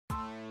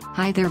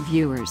Hi there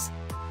viewers.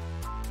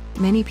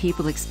 Many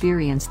people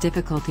experience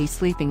difficulty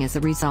sleeping as a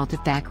result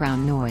of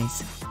background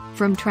noise.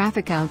 From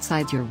traffic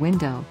outside your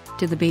window,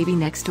 to the baby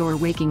next door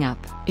waking up,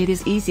 it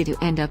is easy to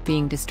end up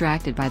being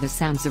distracted by the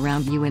sounds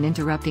around you and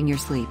interrupting your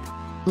sleep.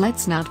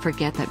 Let's not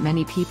forget that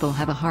many people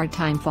have a hard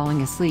time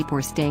falling asleep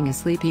or staying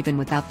asleep even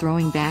without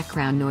throwing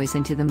background noise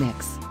into the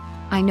mix.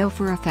 I know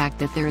for a fact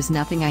that there is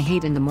nothing I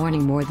hate in the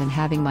morning more than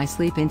having my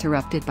sleep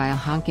interrupted by a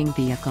honking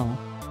vehicle.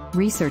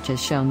 Research has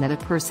shown that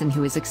a person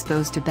who is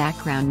exposed to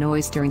background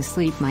noise during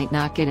sleep might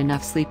not get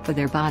enough sleep for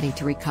their body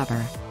to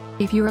recover.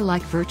 If you are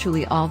like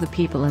virtually all the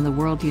people in the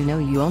world, you know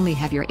you only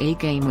have your A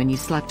game when you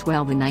slept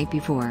well the night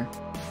before.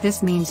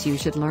 This means you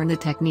should learn the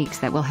techniques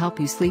that will help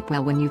you sleep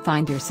well when you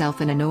find yourself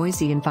in a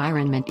noisy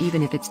environment,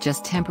 even if it's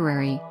just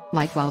temporary,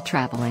 like while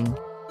traveling.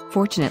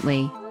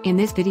 Fortunately, in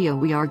this video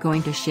we are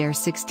going to share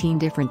 16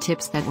 different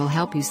tips that will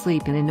help you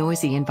sleep in a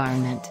noisy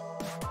environment.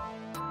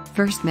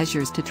 First,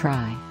 measures to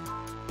try.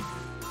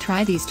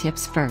 Try these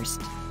tips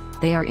first.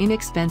 They are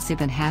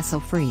inexpensive and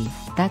hassle-free,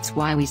 that's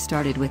why we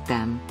started with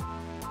them.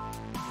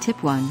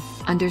 Tip 1.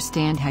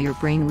 Understand how your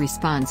brain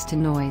responds to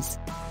noise.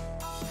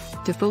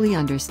 To fully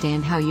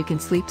understand how you can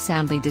sleep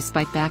soundly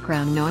despite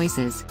background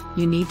noises,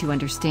 you need to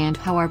understand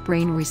how our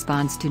brain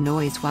responds to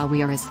noise while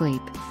we are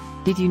asleep.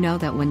 Did you know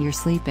that when you're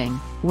sleeping,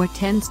 what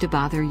tends to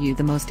bother you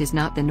the most is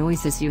not the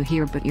noises you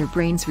hear but your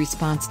brain's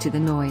response to the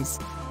noise?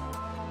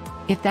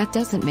 If that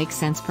doesn't make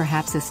sense,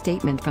 perhaps a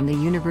statement from the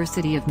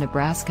University of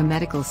Nebraska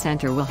Medical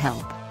Center will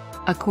help.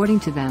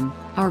 According to them,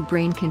 our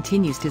brain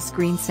continues to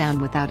screen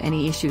sound without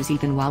any issues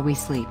even while we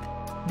sleep.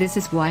 This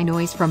is why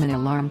noise from an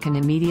alarm can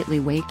immediately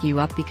wake you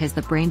up because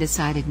the brain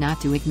decided not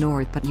to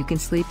ignore it, but you can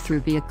sleep through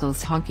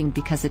vehicles honking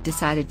because it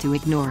decided to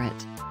ignore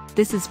it.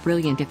 This is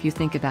brilliant if you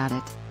think about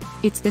it.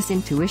 It's this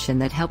intuition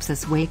that helps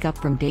us wake up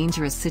from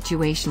dangerous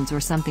situations or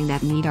something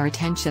that need our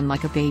attention,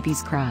 like a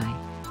baby's cry.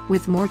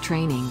 With more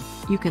training,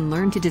 you can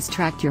learn to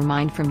distract your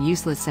mind from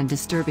useless and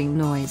disturbing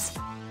noise.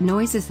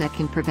 Noises that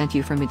can prevent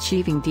you from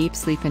achieving deep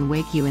sleep and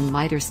wake you in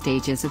lighter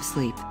stages of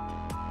sleep.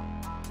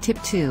 Tip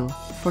 2.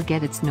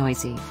 Forget it's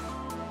noisy.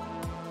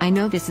 I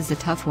know this is a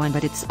tough one,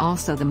 but it's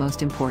also the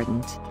most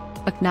important.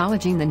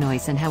 Acknowledging the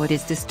noise and how it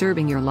is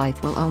disturbing your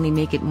life will only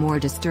make it more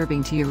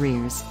disturbing to your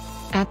ears.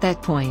 At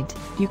that point,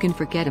 you can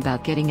forget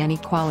about getting any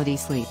quality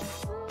sleep.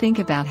 Think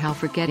about how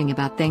forgetting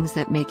about things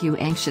that make you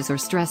anxious or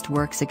stressed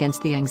works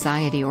against the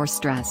anxiety or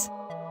stress.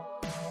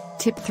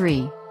 Tip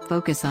 3.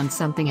 Focus on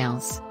something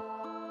else.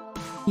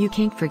 You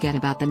can't forget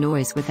about the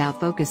noise without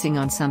focusing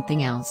on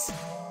something else.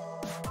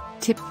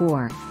 Tip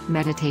 4.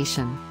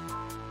 Meditation.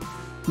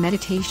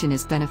 Meditation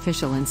is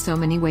beneficial in so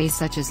many ways,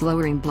 such as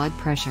lowering blood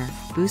pressure,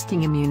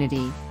 boosting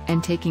immunity,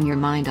 and taking your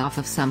mind off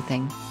of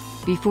something.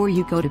 Before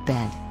you go to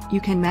bed,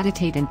 you can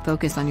meditate and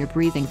focus on your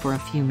breathing for a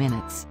few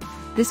minutes.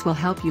 This will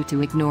help you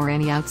to ignore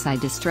any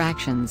outside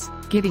distractions,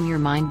 giving your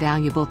mind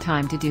valuable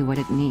time to do what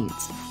it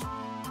needs.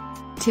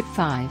 Tip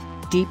 5.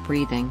 Deep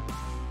breathing.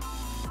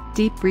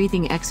 Deep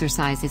breathing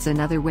exercise is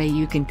another way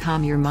you can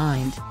calm your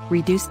mind,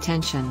 reduce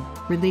tension,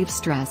 relieve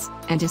stress,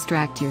 and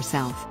distract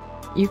yourself.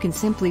 You can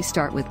simply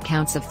start with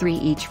counts of 3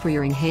 each for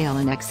your inhale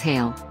and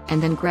exhale,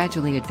 and then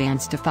gradually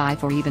advance to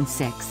 5 or even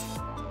 6.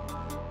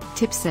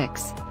 Tip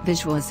 6.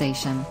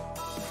 Visualization.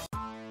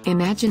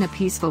 Imagine a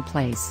peaceful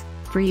place,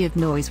 free of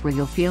noise, where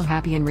you'll feel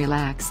happy and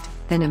relaxed,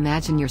 then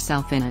imagine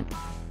yourself in it.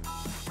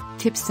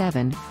 Tip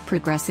 7.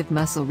 Progressive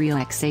muscle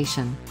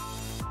relaxation.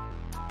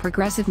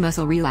 Progressive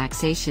muscle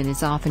relaxation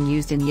is often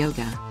used in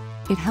yoga.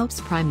 It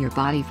helps prime your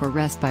body for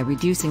rest by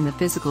reducing the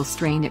physical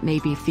strain it may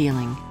be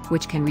feeling,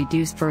 which can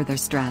reduce further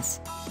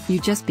stress. You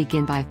just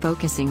begin by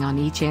focusing on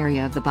each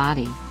area of the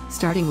body,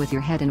 starting with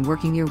your head and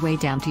working your way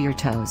down to your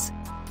toes.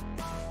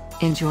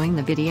 Enjoying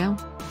the video?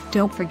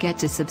 Don't forget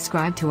to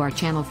subscribe to our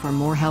channel for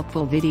more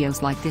helpful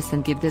videos like this,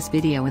 and give this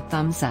video a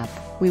thumbs up.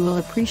 We will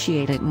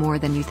appreciate it more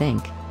than you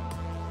think.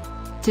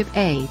 Tip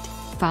 8.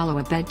 Follow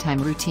a bedtime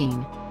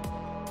routine.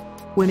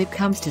 When it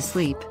comes to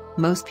sleep,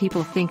 most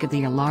people think of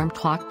the alarm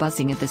clock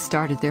buzzing at the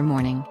start of their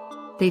morning.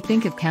 They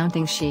think of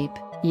counting sheep,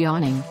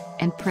 yawning,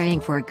 and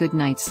praying for a good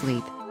night's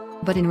sleep.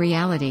 But in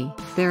reality,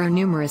 there are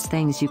numerous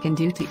things you can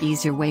do to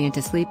ease your way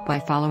into sleep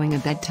by following a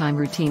bedtime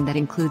routine that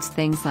includes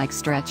things like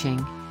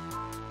stretching.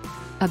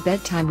 A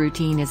bedtime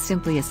routine is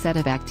simply a set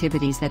of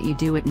activities that you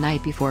do at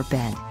night before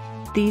bed.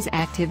 These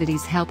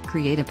activities help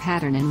create a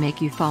pattern and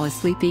make you fall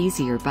asleep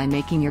easier by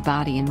making your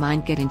body and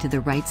mind get into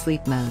the right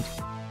sleep mode.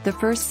 The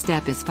first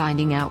step is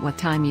finding out what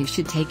time you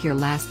should take your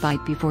last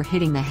bite before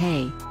hitting the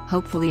hay,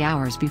 hopefully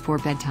hours before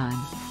bedtime.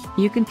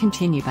 You can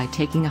continue by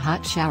taking a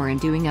hot shower and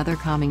doing other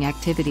calming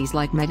activities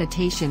like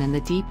meditation and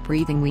the deep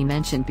breathing we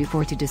mentioned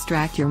before to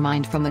distract your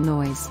mind from the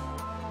noise.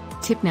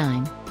 Tip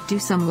 9. Do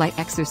some light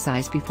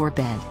exercise before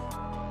bed.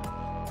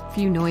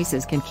 Few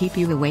noises can keep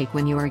you awake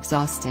when you are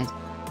exhausted.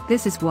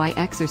 This is why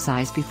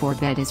exercise before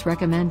bed is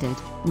recommended,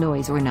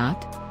 noise or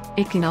not.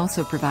 It can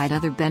also provide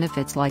other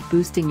benefits like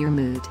boosting your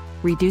mood,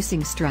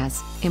 reducing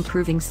stress,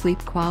 improving sleep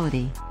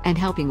quality, and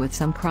helping with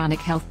some chronic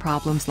health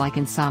problems like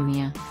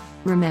insomnia.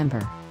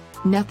 Remember,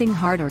 Nothing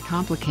hard or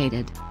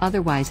complicated,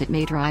 otherwise it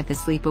may drive the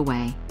sleep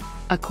away.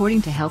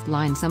 According to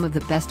Healthline, some of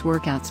the best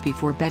workouts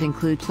before bed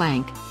include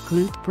plank,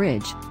 glute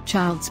bridge,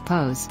 child's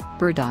pose,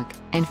 bird dog,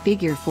 and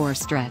figure 4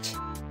 stretch.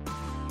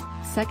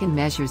 Second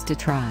measures to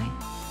try.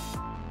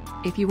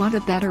 If you want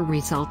a better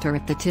result or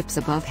if the tips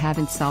above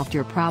haven't solved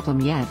your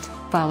problem yet,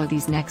 follow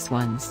these next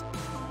ones.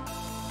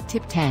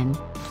 Tip 10.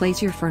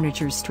 Place your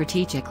furniture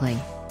strategically.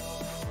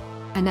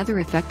 Another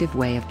effective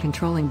way of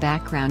controlling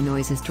background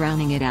noise is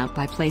drowning it out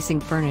by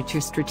placing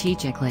furniture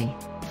strategically.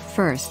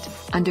 First,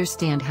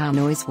 understand how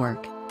noise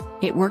works.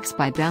 It works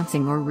by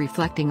bouncing or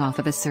reflecting off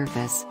of a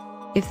surface.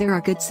 If there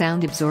are good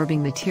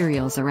sound-absorbing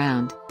materials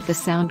around, the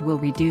sound will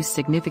reduce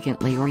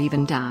significantly or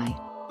even die.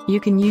 You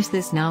can use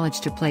this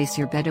knowledge to place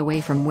your bed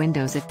away from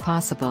windows if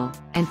possible,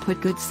 and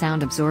put good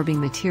sound-absorbing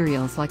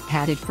materials like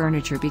padded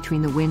furniture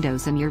between the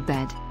windows and your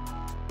bed.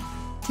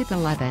 Tip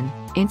 11.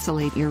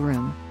 Insulate your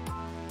room.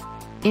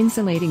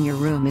 Insulating your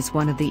room is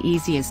one of the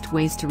easiest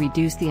ways to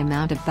reduce the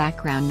amount of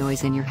background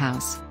noise in your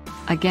house.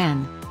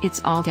 Again,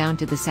 it's all down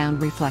to the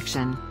sound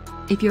reflection.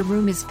 If your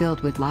room is filled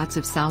with lots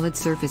of solid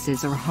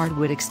surfaces or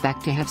hardwood,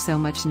 expect to have so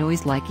much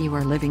noise like you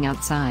are living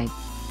outside.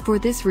 For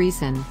this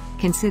reason,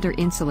 consider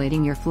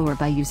insulating your floor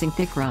by using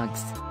thick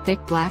rugs,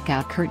 thick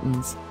blackout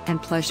curtains,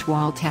 and plush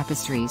wall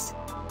tapestries.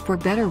 For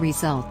better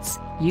results,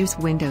 use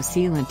window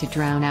sealant to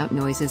drown out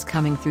noises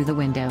coming through the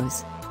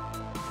windows.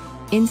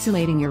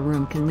 Insulating your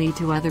room can lead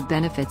to other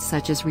benefits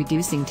such as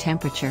reducing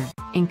temperature,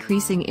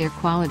 increasing air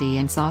quality,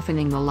 and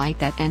softening the light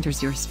that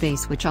enters your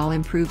space, which all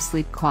improve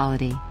sleep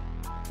quality.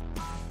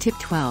 Tip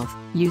 12.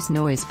 Use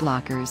noise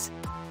blockers.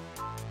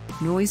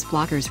 Noise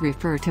blockers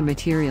refer to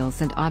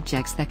materials and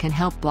objects that can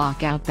help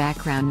block out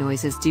background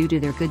noises due to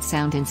their good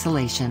sound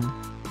insulation.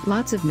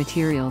 Lots of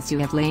materials you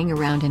have laying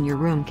around in your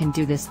room can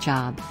do this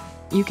job.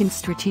 You can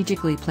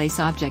strategically place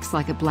objects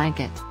like a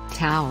blanket,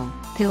 towel,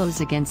 pillows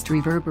against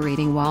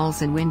reverberating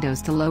walls and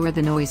windows to lower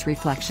the noise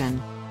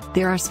reflection.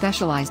 There are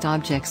specialized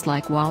objects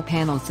like wall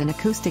panels and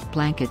acoustic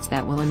blankets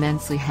that will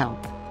immensely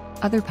help.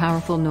 Other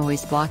powerful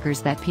noise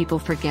blockers that people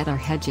forget are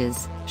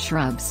hedges,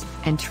 shrubs,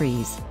 and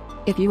trees.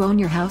 If you own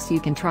your house, you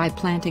can try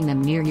planting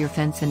them near your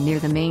fence and near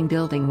the main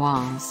building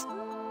walls.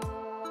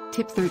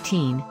 Tip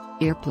 13.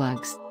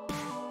 Earplugs.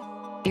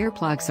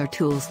 Earplugs are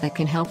tools that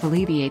can help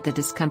alleviate the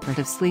discomfort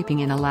of sleeping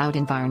in a loud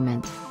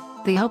environment.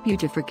 They help you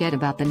to forget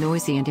about the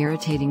noisy and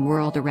irritating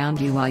world around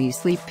you while you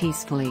sleep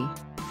peacefully.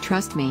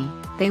 Trust me,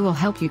 they will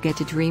help you get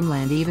to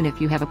dreamland even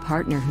if you have a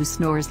partner who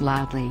snores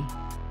loudly.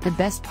 The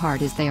best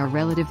part is they are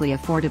relatively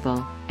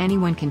affordable.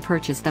 Anyone can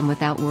purchase them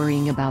without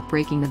worrying about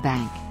breaking the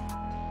bank.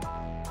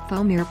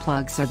 Foam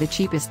earplugs are the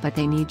cheapest, but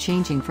they need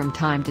changing from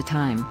time to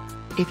time.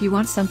 If you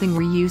want something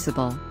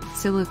reusable,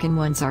 silicone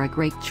ones are a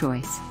great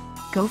choice.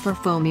 Go for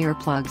foam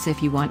earplugs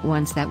if you want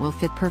ones that will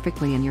fit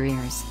perfectly in your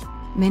ears.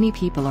 Many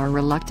people are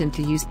reluctant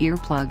to use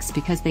earplugs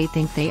because they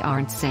think they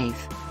aren't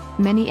safe.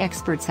 Many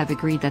experts have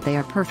agreed that they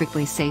are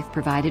perfectly safe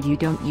provided you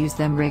don't use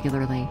them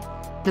regularly.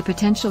 The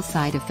potential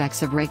side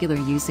effects of regular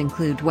use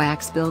include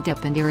wax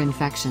buildup and ear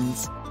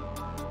infections.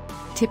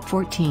 Tip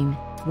 14.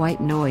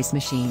 White noise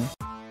machine.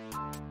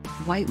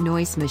 White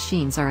noise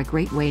machines are a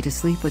great way to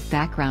sleep with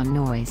background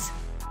noise.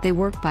 They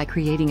work by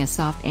creating a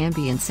soft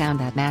ambient sound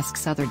that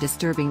masks other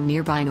disturbing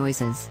nearby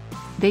noises.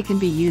 They can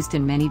be used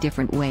in many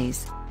different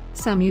ways.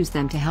 Some use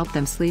them to help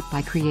them sleep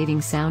by creating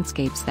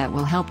soundscapes that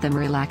will help them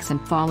relax and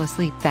fall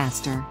asleep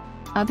faster.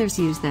 Others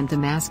use them to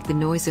mask the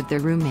noise of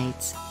their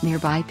roommates,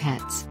 nearby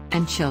pets,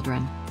 and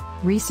children.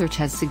 Research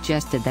has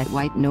suggested that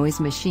white noise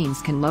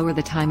machines can lower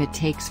the time it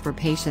takes for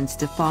patients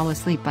to fall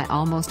asleep by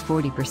almost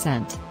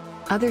 40%.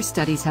 Other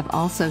studies have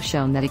also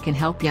shown that it can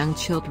help young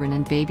children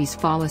and babies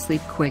fall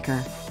asleep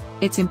quicker.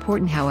 It's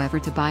important, however,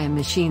 to buy a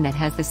machine that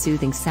has the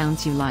soothing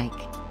sounds you like.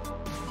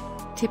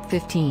 Tip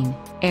 15.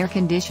 Air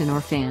condition or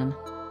fan.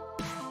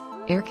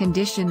 Air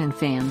condition and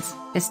fans,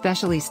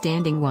 especially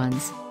standing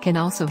ones, can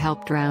also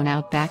help drown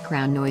out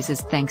background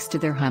noises thanks to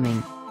their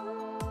humming.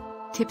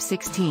 Tip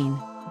 16.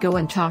 Go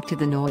and talk to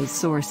the noise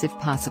source if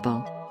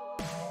possible.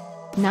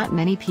 Not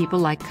many people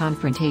like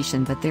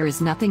confrontation, but there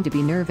is nothing to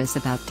be nervous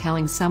about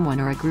telling someone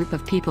or a group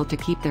of people to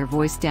keep their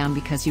voice down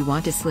because you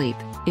want to sleep,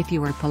 if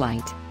you are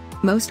polite.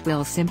 Most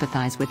will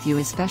sympathize with you,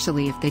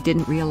 especially if they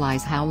didn't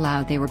realize how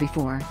loud they were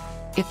before.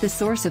 If the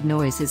source of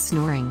noise is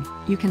snoring,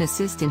 you can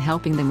assist in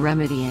helping them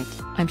remedy it.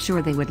 I'm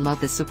sure they would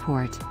love the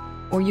support.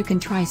 Or you can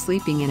try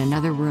sleeping in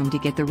another room to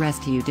get the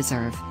rest you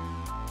deserve.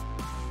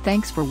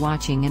 Thanks for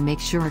watching, and make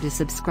sure to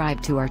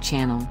subscribe to our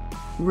channel.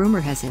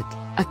 Rumor has it,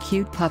 a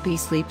cute puppy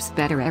sleeps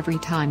better every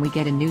time we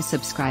get a new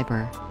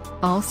subscriber.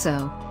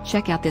 Also,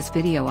 check out this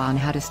video on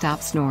how to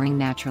stop snoring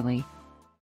naturally.